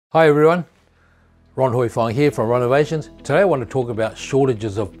Hi everyone, Ronovationz here from Ronovationz. Today I want to talk about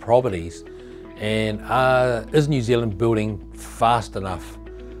shortages of properties and is New Zealand building fast enough?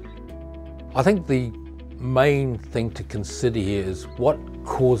 I think the main thing to consider here is what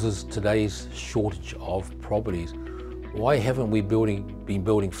causes today's shortage of properties. Why haven't we been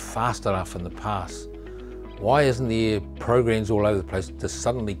building fast enough in the past? Why isn't there programs all over the place to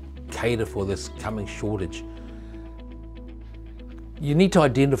suddenly cater for this coming shortage? You need to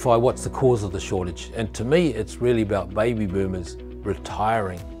identify what's the cause of the shortage, and to me it's really about baby boomers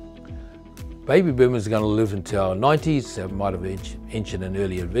retiring. Baby boomers are going to live until our 90s, I might have mentioned in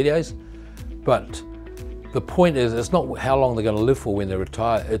earlier videos, but the point is it's not how long they're going to live for when they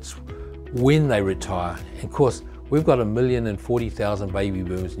retire, it's when they retire. And of course we've got 1,040,000 baby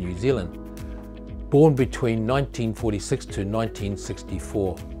boomers in New Zealand, born between 1946 to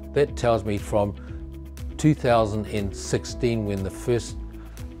 1964. That tells me from 2016, when the first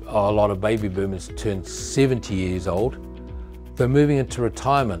a lot of baby boomers turned 70 years old, they're moving into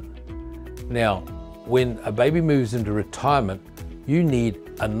retirement. Now, when a baby moves into retirement, you need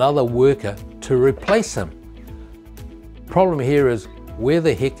another worker to replace him. Problem here is, where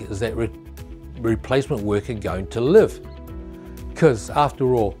the heck is that replacement worker going to live? Because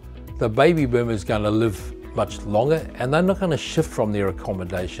after all, the baby boomer is going to live much longer and they're not going to shift from their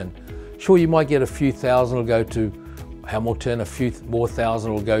accommodation. Sure, you might get a few thousand will go to Hamilton, a few more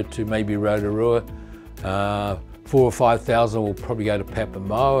thousand will go to maybe Rotorua, 4,000 or 5,000 will probably go to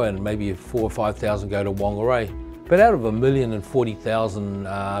Papamoa, and maybe 4,000 or 5,000 go to Whangarei. But out of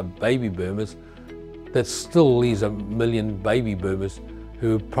 1,040,000 baby boomers, that still leaves 1 million baby boomers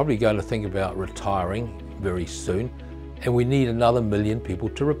who are probably going to think about retiring very soon, and we need another 1 million people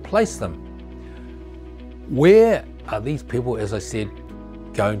to replace them. Where are these people, as I said,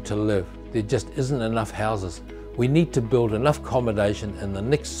 going to live? There just isn't enough houses. We need to build enough accommodation in the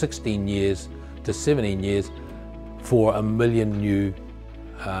next 16 years to 17 years for 1 million new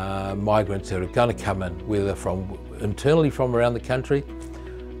migrants that are going to come in, whether from internally from around the country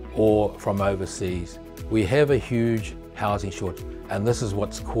or from overseas. We have a huge housing shortage, and this is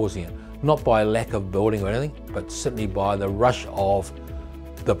what's causing it. Not by lack of building or anything, but simply by the rush of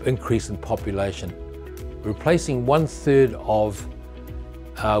the increase in population. Replacing 1/3 of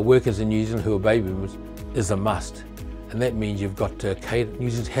workers in New Zealand who are baby boomers is a must, and that means you've got to cater. New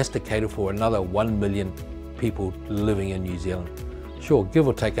Zealand has to cater for another 1 million people living in New Zealand. Sure, give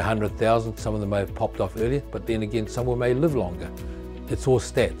or take 100,000, some of them may have popped off earlier, but then again some may live longer. It's all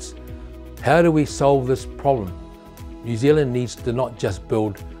stats. How do we solve this problem? New Zealand needs to not just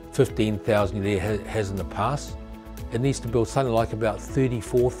build 15,000 it has in the past, it needs to build something like about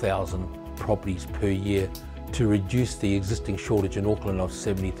 34,000 properties per year to reduce the existing shortage in Auckland of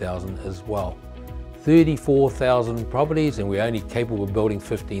 70,000 as well. 34,000 properties, and we're only capable of building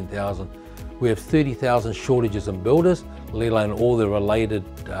 15,000. We have 30,000 shortages in builders, let alone all the related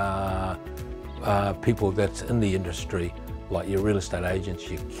people that's in the industry, like your real estate agents,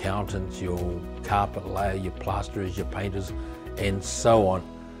 your accountants, your carpet layer, your plasterers, your painters, and so on.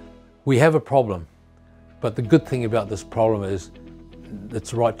 We have a problem, but the good thing about this problem is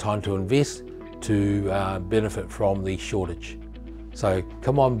it's the right time to invest to benefit from the shortage. So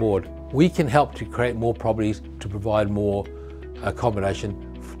come on board. We can help to create more properties to provide more accommodation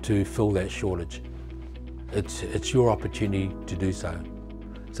to fill that shortage. It's your opportunity to do so.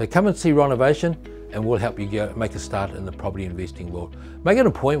 So come and see Ronovation and we'll help you make a start in the property investing world. Make an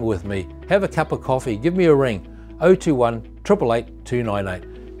appointment with me, have a cup of coffee, give me a ring, 021 888 298,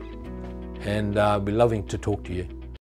 and I'll be loving to talk to you.